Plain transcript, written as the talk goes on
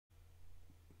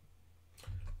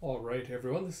Alright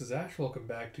everyone, this is Ash. Welcome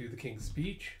back to The King's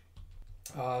Speech.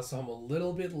 So I'm a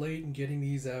little bit late in getting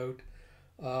these out,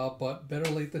 but better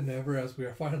late than never as we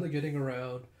are finally getting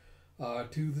around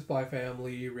to the Spy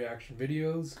Family reaction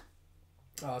videos.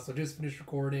 So just finished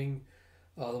recording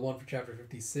the one for chapter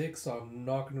 56, so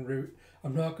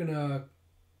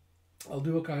I'll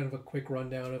do a kind of a quick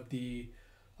rundown of the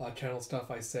channel stuff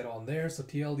I said on there. So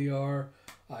TLDR,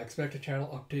 I expect a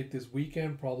channel update this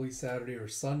weekend, probably Saturday or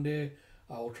Sunday.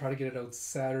 We'll try to get it out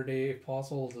Saturday if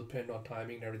possible. It'll depend on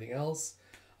timing and everything else.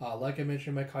 Like I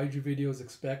mentioned in my kaiju videos,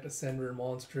 expect Ascender and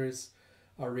Monstrous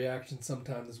reaction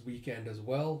sometime this weekend as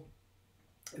well.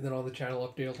 And then on the channel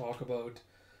update, I'll talk about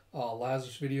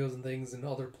Lazarus videos and things and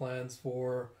other plans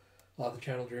for the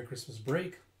channel during Christmas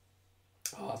break.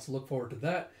 So look forward to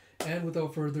that. And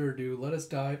without further ado, let us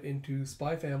dive into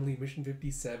Spy Family Mission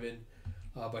 57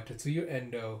 by Tetsuya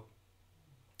Endo.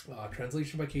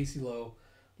 Translation by Casey Lowe.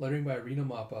 Lettering by Rina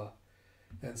Mappa.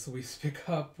 And so we pick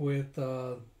up with,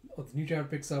 the new chapter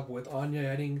picks up with Anya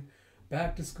heading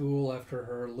back to school after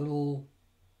her little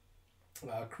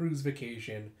cruise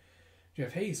vacation.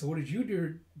 Jeff, hey, so what did you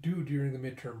do during the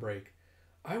midterm break?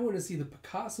 I went to see the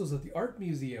Picassos at the Art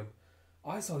Museum.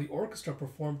 I saw the orchestra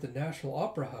perform at the National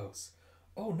Opera House.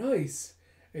 Oh, nice.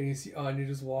 And you see Anya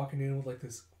just walking in with like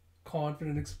this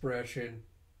confident expression.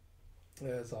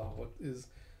 As, what is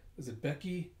it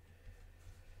Becky?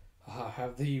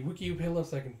 Have the wiki page up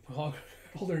so I can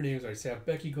all their names right. So I have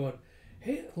Becky going,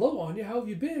 hey, hello Anya, how have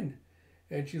you been?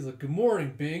 And she's like, good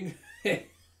morning, Bing. What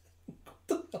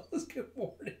the hell is good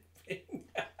morning, Bing?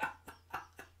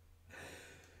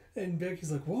 And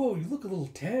Becky's like, whoa, you look a little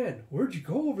tan. Where'd you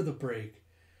go over the break?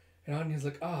 And Anya's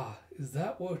like, is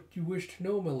that what you wish to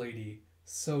know, my lady?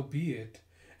 So be it.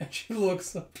 And she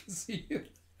looks up to see it.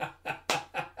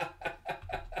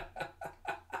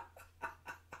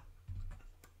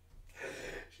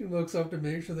 She looks up to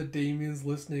make sure that Damien's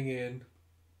listening in.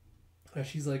 And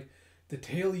she's like, the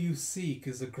tale you seek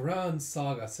is a grand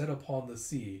saga set upon the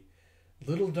sea.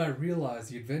 Little did I realize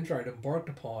the adventure I'd embarked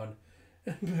upon.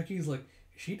 And Becky's like,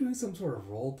 is she doing some sort of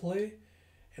role play?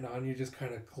 And Anya just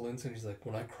kind of glints and she's like,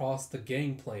 when I crossed the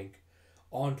gangplank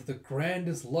onto the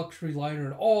grandest luxury liner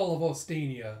in all of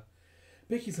Ostania.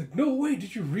 Becky's like, no way,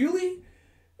 did you really?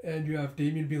 And you have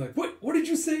Damien being like, what did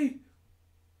you say?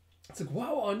 It's like,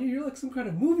 wow, Anya, you're like some kind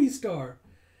of movie star.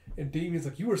 And Damien's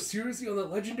like, you were seriously on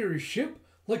that legendary ship?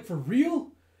 Like, for real?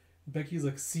 Becky's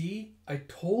like, see? I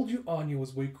told you Anya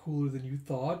was way cooler than you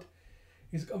thought.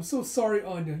 He's like, I'm so sorry,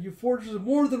 Anya. You forgers are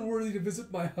more than worthy to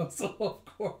visit my house. Oh, of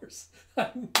course.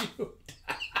 I knew it.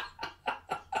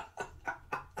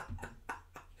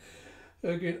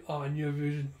 Again, Anya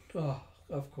vision. Oh,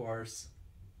 of course.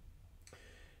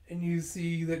 And you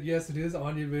see that, yes, it is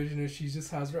Anya vision as she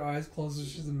just has her eyes closed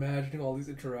as she's imagining all these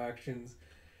interactions.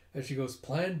 As she goes,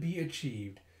 Plan B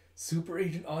achieved. Super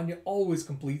Agent Anya always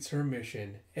completes her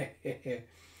mission.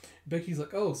 Becky's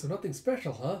like, oh, so nothing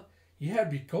special, huh? You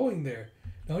had me going there.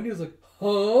 And Anya's like,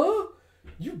 huh?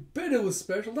 You bet it was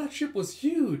special. That ship was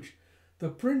huge. The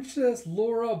Princess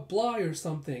Laura Bly or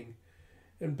something.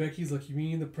 And Becky's like, you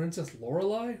mean the Princess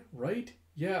Lorelei, right?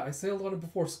 Yeah, I sailed on it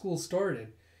before school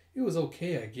started. It was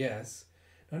okay, I guess.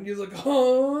 And Anya's like,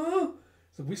 huh?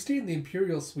 So we stayed in the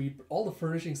Imperial Suite, but all the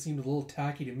furnishings seemed a little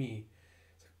tacky to me.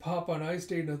 It's like, Papa and I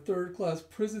stayed in a third-class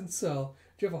prison cell.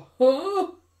 Do you have a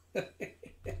huh?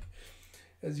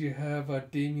 As you have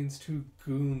Damien's two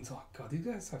goons. Oh, God, these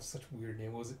guys have such weird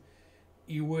names. What was it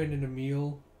Ewan and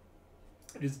Emil?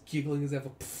 Just giggling as they have a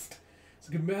pfft. It's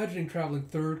like imagining traveling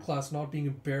third class, not being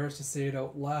embarrassed to say it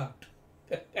out loud.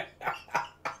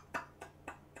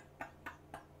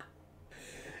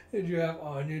 And you have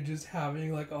Anya just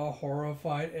having like a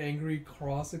horrified, angry,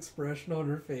 cross expression on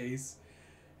her face.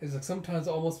 It's like sometimes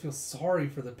I almost feel sorry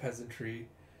for the peasantry.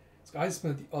 It's like I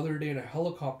spent the other day in a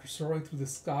helicopter soaring through the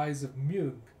skies of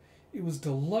Munich. It was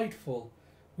delightful.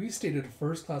 We stayed at a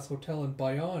first-class hotel in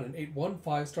Bayonne and ate one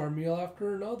five-star meal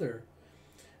after another.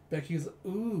 Becky's like,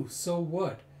 ooh, so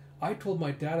what? I told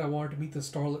my dad I wanted to meet the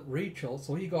starlet Rachel,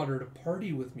 so he got her to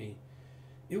party with me.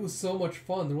 It was so much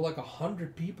fun. There were like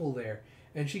 100 people there.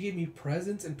 And she gave me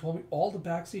presents and told me all the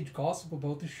backstage gossip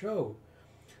about the show.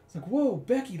 It's like, whoa,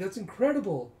 Becky, that's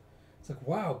incredible. It's like,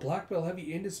 wow, Black Belt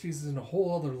Heavy Industries is in a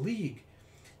whole other league.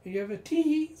 And you have a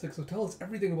tee. It's like, so tell us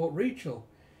everything about Rachel.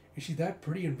 Is she that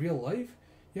pretty in real life?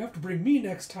 You have to bring me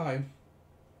next time.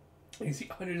 And you see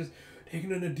Anya just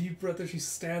taking in a deep breath as she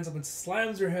stands up and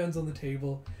slams her hands on the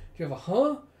table. Do you have a huh?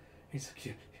 And he's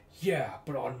like, yeah,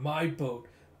 but on my boat,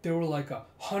 there were like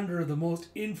 100 of the most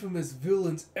infamous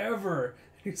villains ever.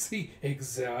 And you see,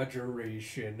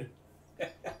 exaggeration.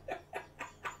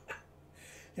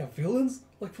 Yeah, villains?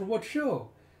 Like from what show?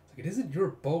 It's like, it isn't your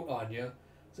boat, Anya.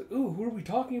 It's like, ooh, who are we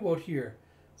talking about here?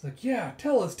 It's like, yeah,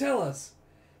 tell us, tell us.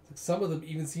 It's like, some of them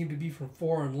even seem to be from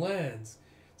foreign lands.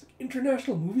 It's like,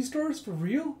 international movie stars? For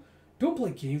real? Don't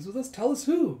play games with us, tell us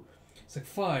who. It's like,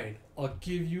 fine, I'll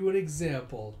give you an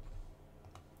example.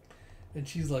 And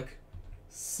she's like,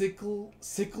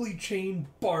 sickly chain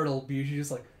Bartleby. She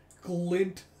just like,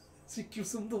 glint. She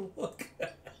gives him the look.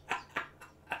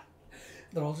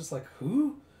 They're all just like,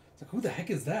 who? It's like, who the heck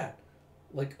is that?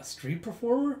 Like a street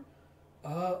performer?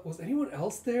 Was anyone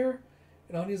else there?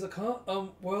 And Anya's like, huh?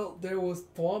 Well, there was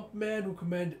Thwomp Man who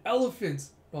commanded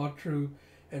elephants. Not true.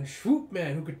 And Swoop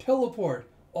Man who could teleport.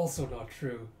 Also not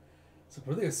true. It's like,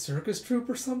 were they a circus troupe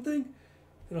or something?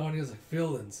 And Anya's like,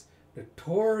 villains.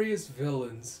 Notorious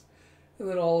villains. And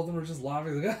then all of them are just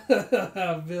laughing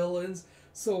like, villains?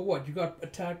 So what, you got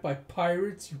attacked by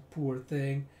pirates, you poor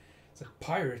thing? It's like,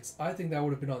 pirates? I think that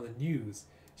would have been on the news.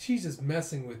 She's just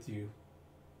messing with you.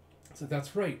 It's like,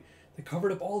 that's right. They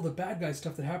covered up all the bad guy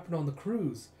stuff that happened on the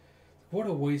cruise. What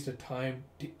a waste of time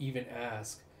to even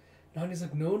ask. And Anya's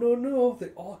like, no. They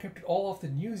all kept it all off the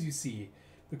news, you see.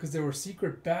 Because there were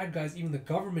secret bad guys even the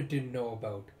government didn't know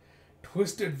about.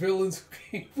 Twisted villains who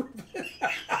came from...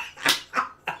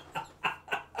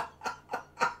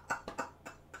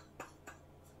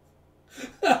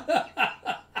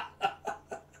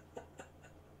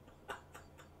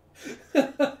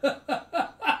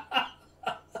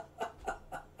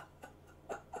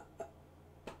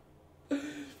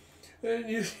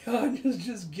 And Anya's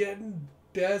just getting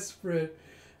desperate.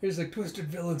 There's like twisted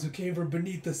villains who came from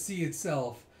beneath the sea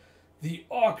itself. The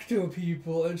Octo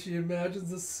People. And she imagines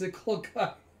the sickle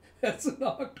guy as an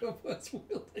octopus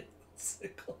wielding the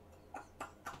sickle.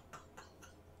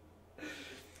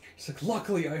 She's like,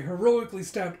 luckily I heroically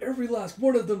stabbed every last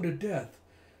one of them to death.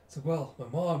 It's like, well, my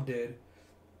mom did.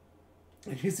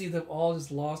 And you see them all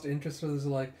just lost interest. So they're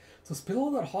like, so spill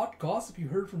all that hot gossip you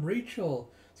heard from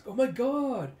Rachel. It's like, oh my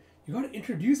god, you gotta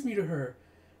introduce me to her.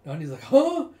 And Anya's like,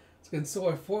 huh? It's like, and so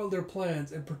I foiled their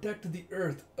plans and protected the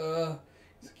earth.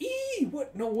 He's like, eee,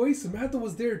 what? No way, Samantha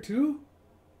was there too?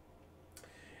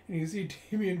 And you see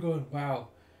Damien going, wow,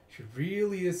 she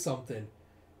really is something.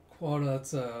 Well,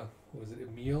 that's, was it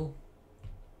Emil?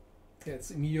 Yeah,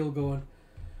 it's Emil going,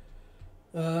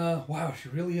 wow, she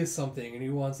really is something. And he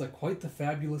wants, like, quite the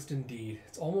fabulous indeed.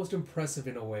 It's almost impressive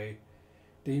in a way.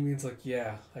 Damien's like,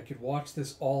 yeah, I could watch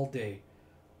this all day.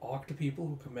 Octopeople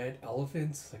who command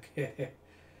elephants? Like, heh.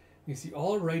 You see,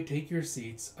 all right, take your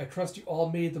seats. I trust you all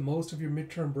made the most of your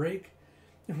midterm break.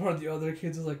 And one of the other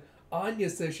kids is like, Anya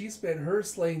says she spent her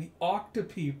slaying the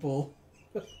Octopeople.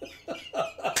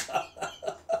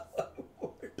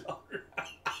 Poor daughter.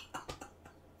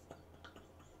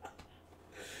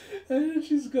 And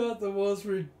she's got the most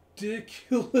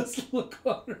ridiculous look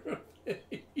on her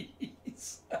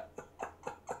face.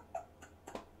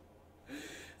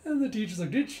 And the teacher's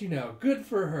like, did she now? Good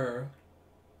for her.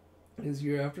 His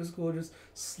year after school just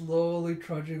slowly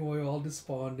trudging away all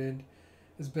despondent.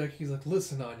 As Becky's like,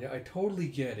 listen, Anya, I totally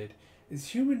get it. It's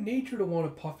human nature to want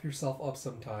to puff yourself up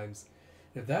sometimes.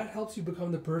 If that helps you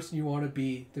become the person you want to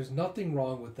be, there's nothing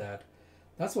wrong with that.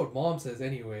 That's what Mom says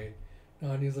anyway.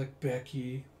 And Anya's like,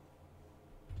 Becky.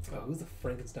 Oh, who's the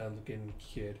Frankenstein-looking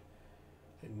kid?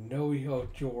 And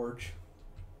George.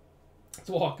 It's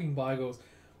walking by, goes,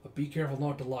 but be careful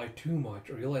not to lie too much,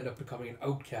 or you'll end up becoming an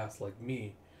outcast like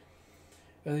me.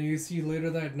 And then you see later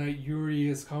that night, Yuri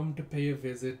has come to pay a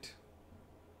visit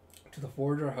to the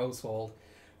Forger household.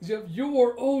 You have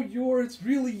Yor, it's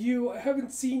really you. I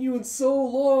haven't seen you in so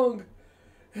long.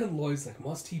 And Lloyd's like,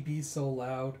 must he be so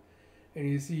loud? And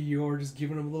you see Yor just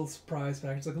giving him a little surprise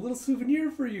package. It's like, a little souvenir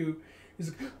for you. He's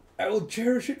like, I will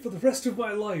cherish it for the rest of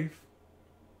my life.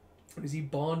 And you see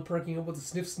Bond perking up with a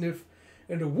sniff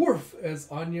and a woof as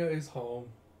Anya is home.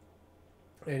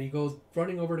 And he goes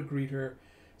running over to greet her.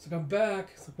 He's like, I'm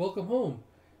back. He's like, welcome home.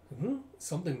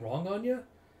 Something wrong, Anya?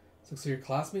 He's like, so your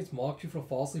classmates mocked you for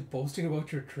falsely boasting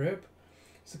about your trip?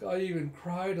 He's like, I even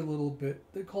cried a little bit.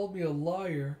 They called me a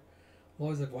liar.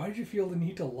 Lloyd's like, why did you feel the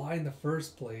need to lie in the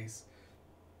first place?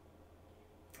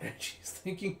 And she's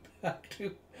thinking back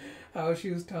to how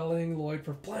she was telling Lloyd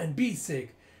for Plan B's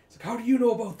sake. He's like, how do you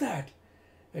know about that?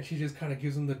 And she just kind of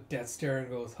gives him the death stare and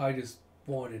goes, I just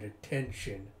wanted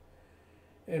attention.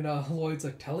 And Lloyd's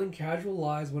like, telling casual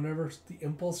lies whenever the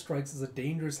impulse strikes is a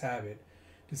dangerous habit.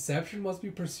 Deception must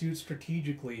be pursued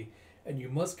strategically, and you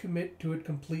must commit to it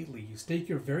completely. You stake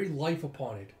your very life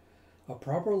upon it. A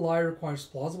proper lie requires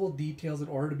plausible details in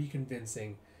order to be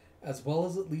convincing, as well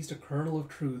as at least a kernel of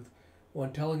truth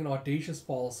when telling an audacious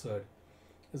falsehood.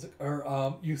 It's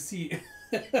like, you see...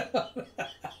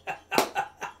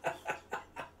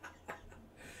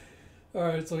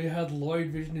 Alright, so he had Lloyd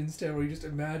Vision instead, where he just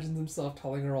imagines himself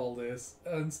telling her all this.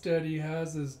 Instead, he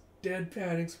has this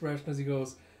deadpan expression as he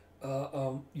goes,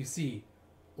 you see,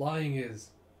 lying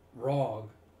is wrong.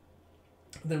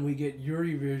 And then we get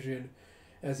Yuri Vision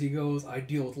as he goes, I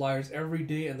deal with liars every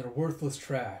day and they're worthless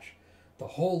trash. The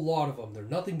whole lot of them. They're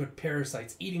nothing but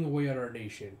parasites eating away at our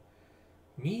nation.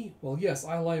 Me? Well, yes,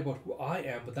 I lie about who I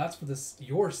am, but that's for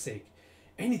your sake.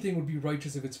 Anything would be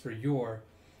righteous if it's for your.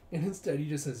 And instead, he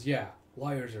just says, yeah,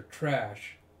 liars are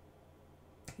trash.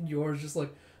 And yours just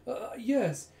like,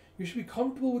 yes, you should be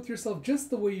comfortable with yourself just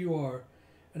the way you are.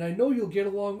 And I know you'll get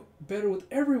along better with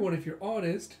everyone if you're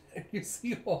honest. And you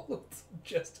see all of them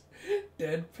just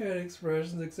deadpan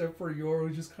expressions, except for Yor,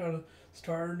 who's just kind of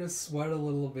starting to sweat a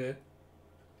little bit.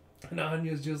 And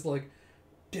Anya's just like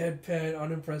deadpan,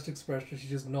 unimpressed expression. She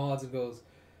just nods and goes,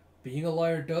 being a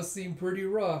liar does seem pretty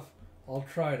rough. I'll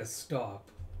try to stop.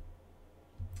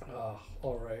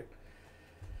 Alright.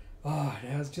 It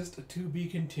has just a to be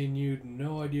continued.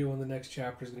 No idea when the next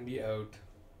chapter is going to be out.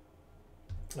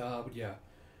 But yeah.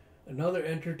 Another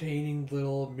entertaining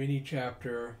little mini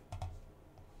chapter.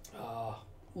 I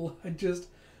just,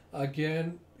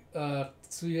 again,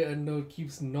 Tsuya Endo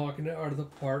keeps knocking it out of the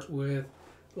park with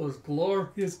those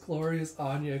glorious, glorious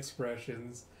Anya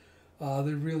expressions.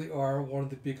 They really are one of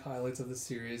the big highlights of the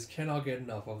series. Cannot get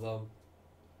enough of them.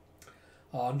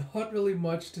 Not really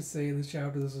much to say in this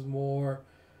chapter. This is more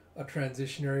a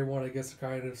transitionary one. I guess they're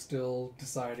kind of still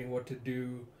deciding what to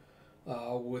do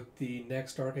with the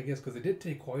next arc, I guess, because they did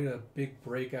take quite a big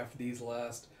break after these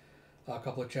last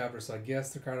couple of chapters. So I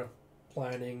guess they're kind of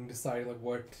planning, deciding like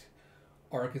what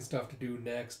arc and stuff to do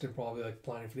next, and probably like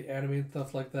planning for the anime and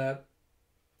stuff like that.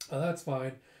 That's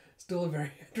fine. Still a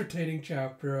very entertaining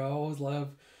chapter. I always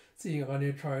love seeing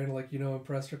Anya trying to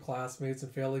impress her classmates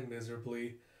and failing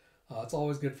miserably. It's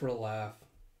always good for a laugh.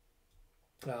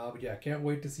 But yeah, can't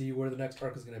wait to see where the next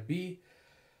arc is going to be.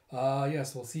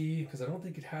 Yes, we'll see, because I don't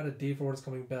think it had a date for when it's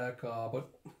coming back. But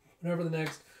whenever the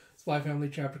next Spy Family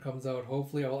chapter comes out,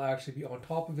 hopefully I will actually be on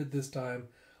top of it this time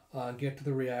and get to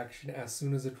the reaction as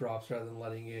soon as it drops rather than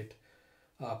letting it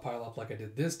pile up like I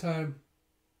did this time.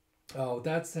 With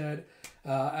that said,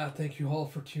 thank you all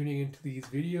for tuning into these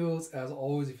videos. As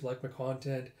always, if you like my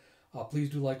content, please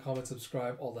do like, comment,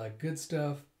 subscribe, all that good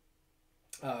stuff.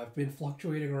 I've been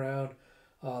fluctuating around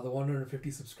the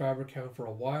 150 subscriber count for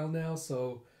a while now,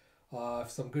 so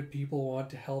if some good people want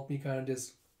to help me kind of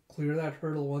just clear that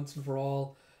hurdle once and for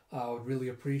all, I would really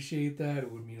appreciate that.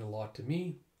 It would mean a lot to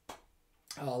me.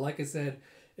 Like I said,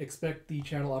 expect the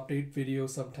channel update video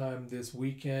sometime this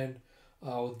weekend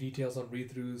with details on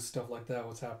read-throughs, stuff like that,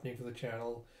 what's happening for the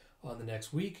channel on the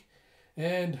next week.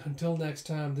 And until next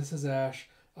time, this is Ash.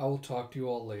 I will talk to you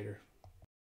all later.